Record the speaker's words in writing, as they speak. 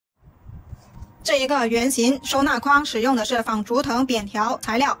这一个圆形收纳筐使用的是仿竹藤扁条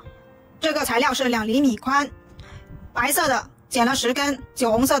材料，这个材料是2厘米宽，白色的剪了10根，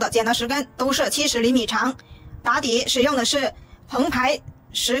酒红色的剪了10根，都是70厘米长。打底使用的是横排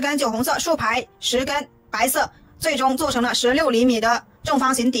10根酒红色，竖排10根白色，最终做成了16厘米的正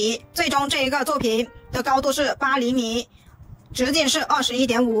方形底。最终这一个作品的高度是8厘米，直径是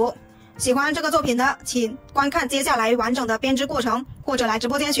21.5。喜欢这个作品的，请观看接下来完整的编织过程，或者来直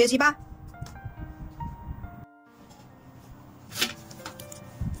播间学习吧。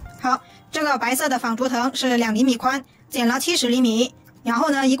好，这个白色的仿竹藤是2厘米宽，剪了70厘米，然后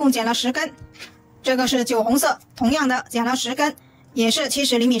呢，一共剪了10根。这个是酒红色，同样的剪了10根，也是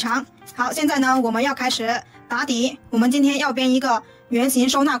70厘米长。好，现在呢，我们要开始打底。我们今天要编一个圆形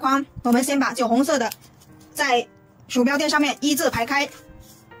收纳筐，我们先把酒红色的在鼠标垫上面一字排开。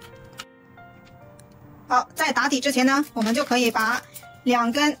好，在打底之前呢，我们就可以把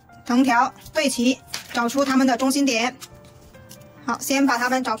2根藤条对齐，找出它们的中心点。好，先把它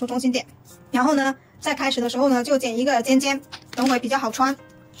们找出中心点，然后呢，在开始的时候呢，就剪一个尖尖，等会比较好穿。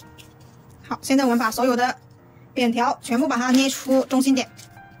好，现在我们把所有的扁条全部把它捏出中心点。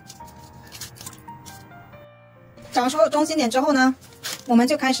找出中心点之后呢，我们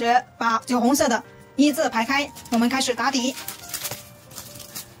就开始把酒红色的一字排开，我们开始打底。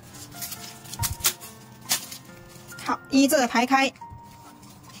好，一字排开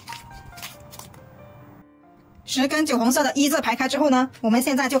，10根酒红色的一字排开之后呢，我们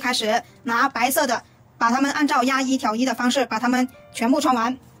现在就开始拿白色的，把它们按照压1挑1的方式把它们全部穿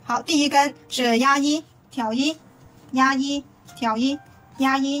完。好，第一根是压1挑1，压1挑1，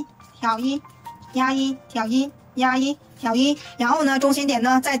压1挑1，压1挑1，压1挑1，然后呢，中心点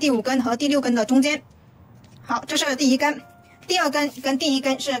呢在第5根和第6根的中间。好，这是第一根。第二根跟第一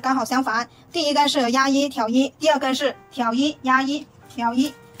根是刚好相反，第一根是压1挑1，第二根是挑1压1挑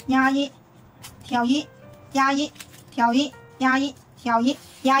1压1挑1压1挑1压1挑1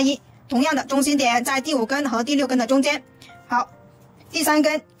压1，同样的中心点在第5根和第6根的中间。好，第3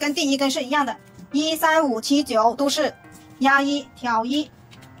根跟第一根是一样的，1、3、5、7、9都是压1挑1，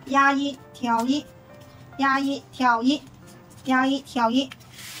压1挑1，压1挑1，压1挑1。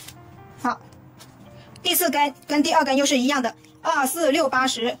好，第4根跟第2根又是一样的，2、4、6、8、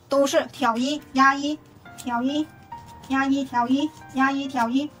10都是挑1压1挑1，压1挑1，压1挑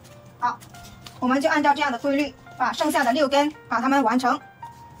1。好，我们就按照这样的规律，把剩下的6根把它们完成。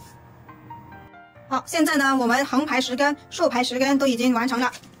好，现在呢，我们横排10根，竖排10根都已经完成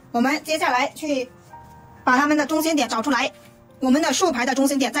了。我们接下来去把它们的中心点找出来。我们的竖排的中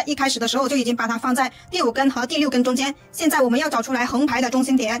心点在一开始的时候就已经把它放在第5根和第6根中间。现在我们要找出来横排的中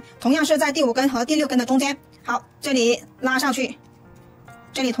心点，同样是在第5根和第6根的中间。好，这里拉上去，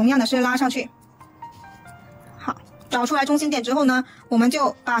这里同样的是拉上去。好，找出来中心点之后呢，我们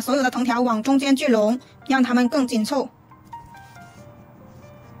就把所有的藤条往中间聚拢，让它们更紧凑。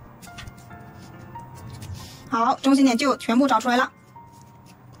好，中心点就全部找出来了。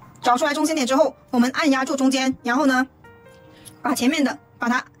找出来中心点之后，我们按压住中间，然后呢，把前面的把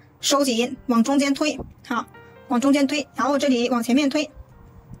它收紧，往中间推。好，往中间推，然后这里往前面推，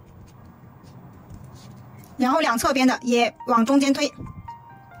然后两侧边的也往中间推。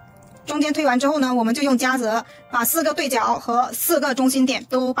中间推完之后呢，我们就用夹子把4个对角和4个中心点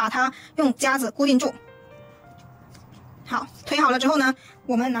都把它用夹子固定住。好，推好了之后呢，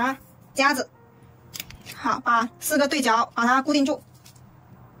我们拿夹子，好，把4个对角把它固定住。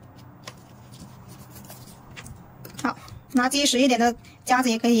好，拿结实一点的夹子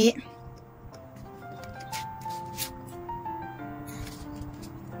也可以。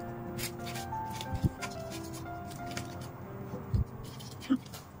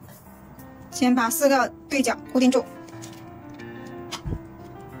先把4个对角固定住。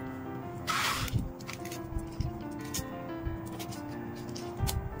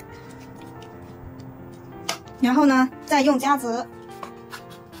然后呢，再用夹子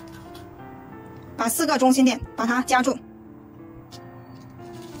把4个中心点把它夹住。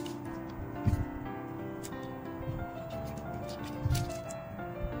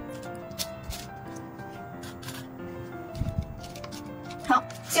好，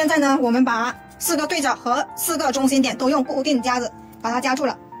现在呢，我们把4个对角和4个中心点都用固定夹子把它夹住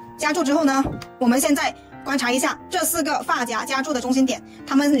了。夹住之后呢，我们现在观察一下这4个发夹夹住的中心点，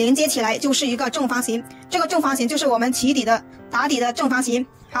它们连接起来就是一个正方形。这个正方形就是我们起底的打底的正方形。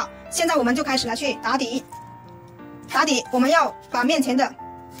好，现在我们就开始来去打底。打底，我们要把面前的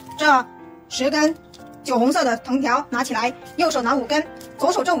这10根酒红色的藤条拿起来，右手拿5根，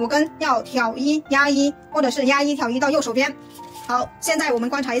左手这5根要挑1压1，或者是压1挑1到右手边。好，现在我们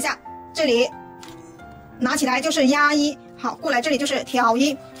观察一下，这里拿起来就是压1好，过来这里就是挑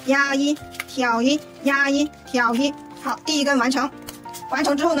一压一，挑一压一，挑一。好，第一根完成。完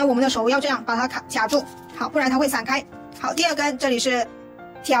成之后呢，我们的手要这样把它卡住，好，不然它会散开。好，第二根这里是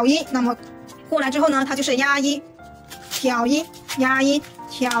挑一，那么过来之后呢，它就是压一，挑一压一，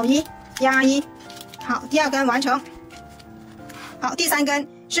挑一压一。好，第二根完成。好，第三根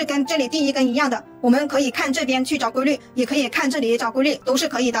是跟这里第一根一样的，我们可以看这边去找规律，也可以看这里找规律，都是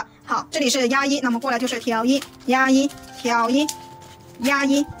可以的。好，这里是压一，那么过来就是挑一压一，挑一压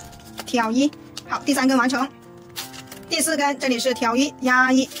一，挑一。好，第三根完成。第四根这里是挑一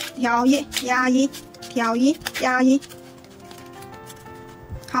压一，挑一压一，挑一压一。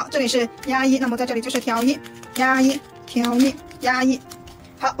好，这里是压一，那么在这里就是挑一压一，挑一压一。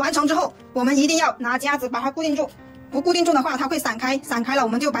好，完成之后我们一定要拿夹子把它固定住，不固定住的话它会散开，散开了我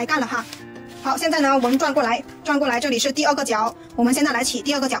们就白干了哈。好，现在呢我们转过来，这里是第二个角，我们现在来起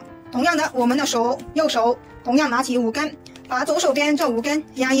第二个角。同样的，我们的右手同样拿起5根，把左手边这5根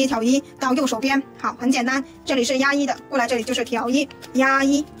压一挑一到右手边。好，很简单，这里是压一的，过来这里就是挑一压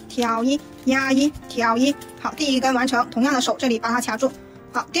一，挑一压一，挑一。好，第一根完成，同样的手这里把它卡住。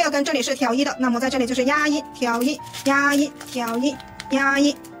好，第二根这里是挑一的，那么在这里就是压一挑一压一挑一压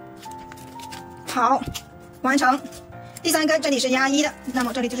一。好，完成。第三根这里是压一的，那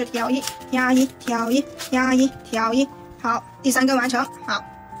么这里就是挑一压一挑一压一挑一。好，第三根完成。好，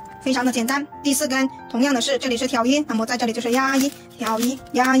非常的简单。第四根同样的是，这里是挑一，那么在这里就是压一挑一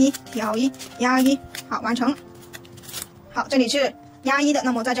压一挑一压一。好，完成。好，这里是压一的，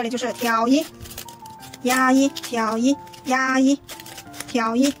那么在这里就是挑一压一挑一压一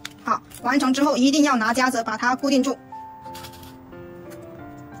挑一。好，完成之后一定要拿夹子把它固定住。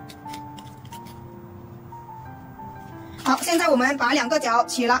好，现在我们把2个角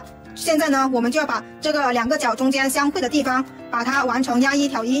起了，现在呢我们就要把这个2个角中间相会的地方把它完成压一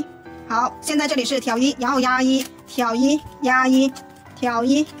挑一。好，现在这里是挑一，然后压一挑一压一挑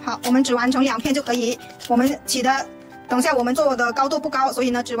一。好，我们只完成2片就可以，我们起的等下我们做的高度不高，所以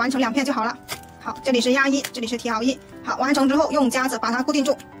呢只完成2片就好了。好，这里是压一，这里是挑一。好，完成之后用夹子把它固定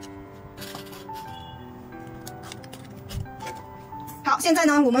住。好，现在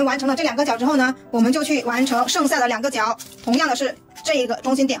呢我们完成了这2个角之后呢，我们就去完成剩下的2个角。同样的是这个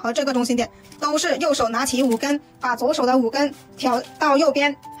中心点和这个中心点都是右手拿起5根，把左手的5根挑到右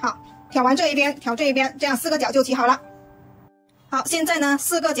边。好，挑完这一边，挑这一边，这样4个角就起好了。好，现在呢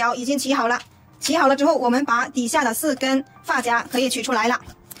4个角已经起好了。起好了之后，我们把底下的4根发夹可以取出来了。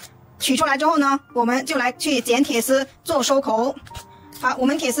取出来之后呢，我们就来去剪铁丝做收口。好，我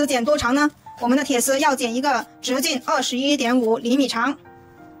们铁丝剪多长呢？我们的铁丝要剪一个直径21.5厘米长。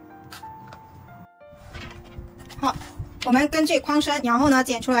好，我们根据筐身，然后呢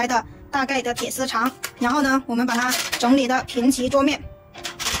剪出来的大概的铁丝长，然后呢我们把它整理的平齐桌面。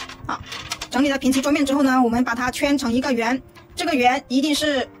好，整理的平齐桌面之后呢，我们把它圈成一个圆，这个圆一定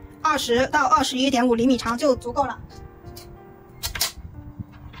是20到21.5厘米长就足够了。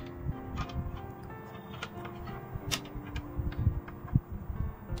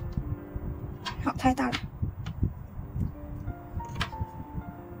好，太大了。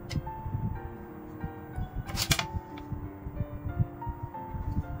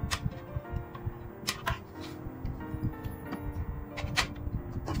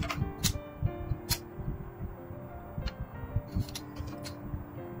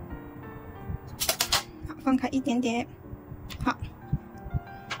好，放开一点点。好。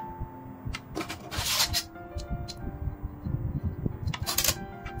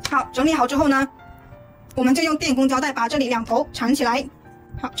好，整理好之后呢，我们就用电工胶带把这里2头缠起来。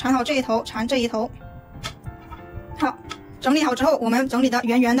好，缠好这一头，缠这一头。好，整理好之后，我们整理的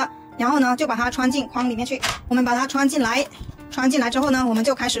圆圆的，然后呢就把它穿进筐里面去。我们把它穿进来，穿进来之后呢，我们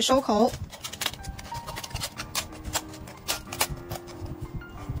就开始收口。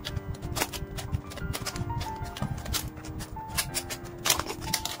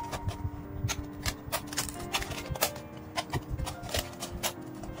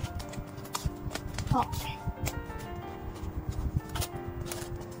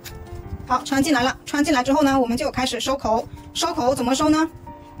好，穿进来了。穿进来之后呢，我们就开始收口。收口怎么收呢？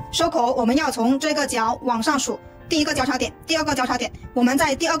收口我们要从这个角往上数，第1个交叉点，第2个交叉点。我们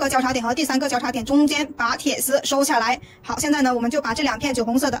在第2个交叉点和第3个交叉点中间把铁丝收下来。好，现在呢，我们就把这2片酒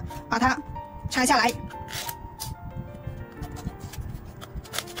红色的把它拆下来。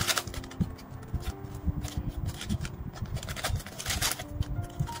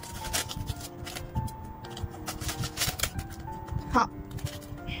好，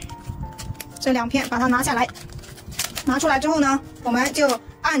这2片把它拿下来。拿出来之后呢，我们就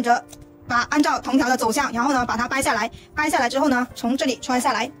按照藤条的走向，然后呢把它掰下来。掰下来之后呢，从这里穿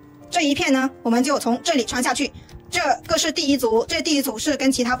下来。这一片呢，我们就从这里穿下去。这这个是第一组，这第一组是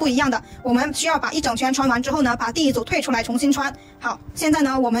跟其他不一样的，我们需要把一整圈穿完之后呢，把第一组退出来重新穿。好，现在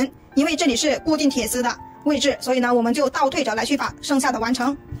呢，我们因为这里是固定铁丝的位置，所以呢，我们就倒退着来去把剩下的完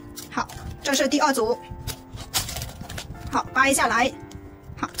成。好，这是第二组。好，掰下来，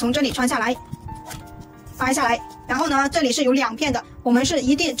好，从这里穿下来，掰下来，然后呢，这里是有2片的，我们是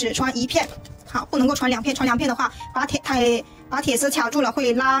一定只穿1片，好，不能够穿2片，穿2片的话，把铁丝卡住了，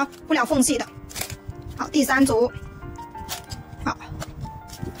会拉不了缝隙的。好，第3组，好，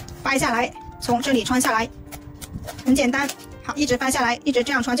掰下来，从这里穿下来，很简单，好，一直掰下来，一直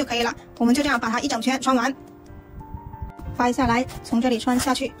这样穿就可以了，我们就这样把它一整圈穿完，掰下来，从这里穿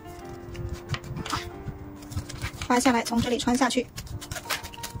下去。掰下来，从这里穿下去。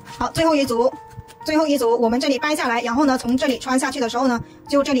好，最后一组，我们这里掰下来，然后呢，从这里穿下去的时候呢，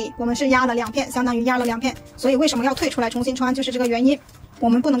就这里我们是压了2片，相当于压了2片，所以为什么要退出来重新穿，就是这个原因。我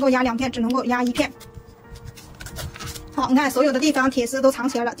们不能够压2片，只能够压1片。好，你看所有的地方铁丝都藏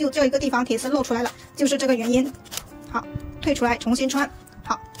起来了，就这一个地方铁丝露出来了，就是这个原因。好，退出来重新穿。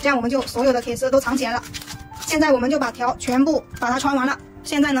好，这样我们就所有的铁丝都藏起来了。现在我们就把条全部把它穿完了。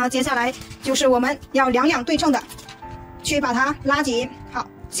现在呢，接下来就是我们要两对称的。去把它拉紧，好，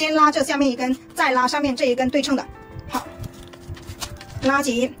先拉这下面一根，再拉上面这一根对称的，好，拉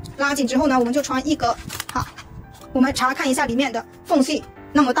紧，拉紧之后呢，我们就穿1格，好，我们查看一下里面的缝隙，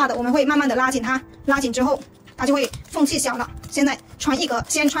那么大的我们会慢慢的拉紧它，拉紧之后它就会缝隙小了。现在穿1格，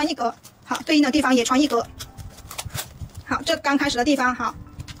先穿1格，好，对应的地方也穿1格，好，这刚开始的地方好，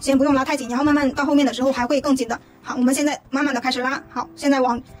先不用拉太紧，然后慢慢到后面的时候还会更紧的。好，我们现在慢慢的开始拉，好，现在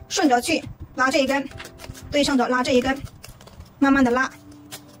往顺着去拉这一根。对称的拉这一根，慢慢的拉，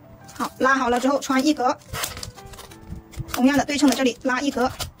好，拉好了之后穿1格，同样的对称的这里拉1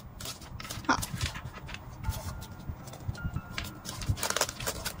格，好，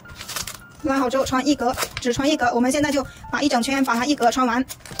拉好之后穿1格，只穿1格，我们现在就把一整圈把它1格穿完。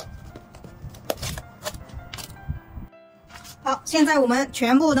好，现在我们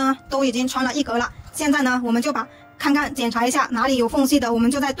全部呢都已经穿了1格了，现在呢我们就把看看检查一下哪里有缝隙的，我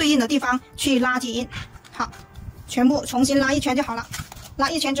们就在对应的地方去拉紧。好，全部重新拉1圈就好了。拉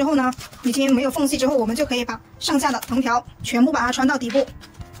1圈之后呢，已经没有缝隙之后，我们就可以把剩下的藤条全部把它穿到底部，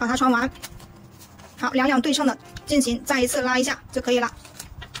把它穿完。好，两对称的进行，再一次拉一下就可以了。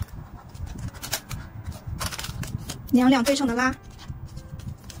两对称的拉，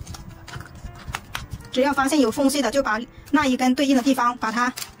只要发现有缝隙的，就把那一根对应的地方把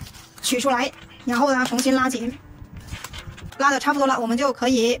它取出来，然后呢重新拉紧。拉的差不多了，我们就可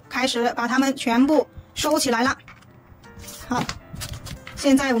以开始把它们全部收起来了。好，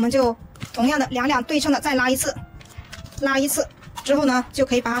现在我们就同样的两对称的再拉一次，拉一次之后呢，就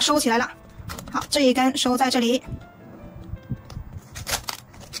可以把它收起来了。好，这一根收在这里。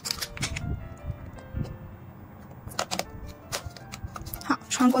好，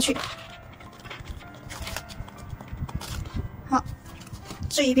穿过去。好，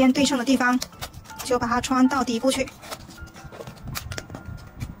这一边对称的地方就把它穿到底部去。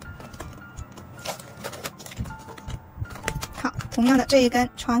同样的这一根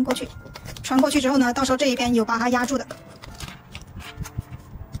穿过去，穿过去之后呢，到时候这一边有把它压住的。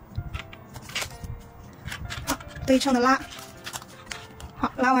好，对称的拉，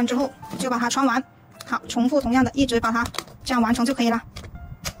好，拉完之后就把它穿完。好，重复同样的，一直把它这样完成就可以了。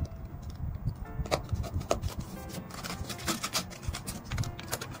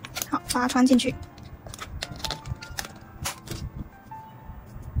好，把它穿进去。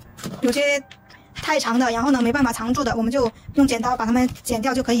有些太长的，然后呢没办法藏住的，我们就用剪刀把它们剪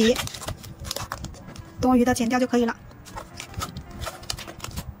掉就可以，多余的剪掉就可以了。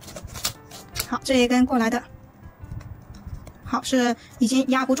好，这一根过来的，好，是已经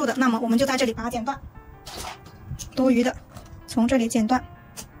压不住的，那么我们就在这里把它剪断，多余的从这里剪断。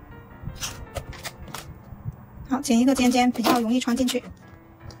好，剪一个尖尖，比较容易穿进去。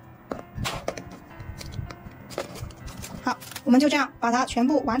好，我们就这样把它全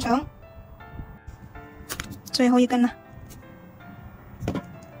部完成。最后一根了，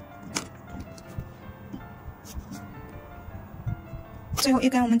最后一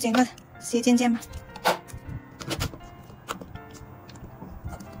根我们剪个斜尖尖吧。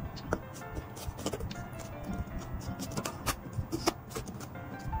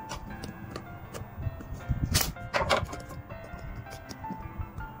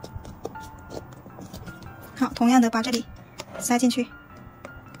好，同样的把这里塞进去。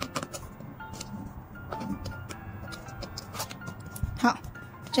好，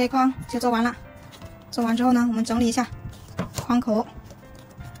这一筐就做完了。做完之后呢，我们整理一下筐口，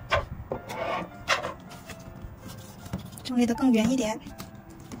整理的更圆一点。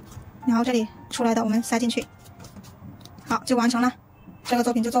然后这里出来的我们塞进去，好，就完成了，这个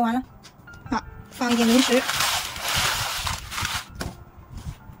作品就做完了。好，放一点零食。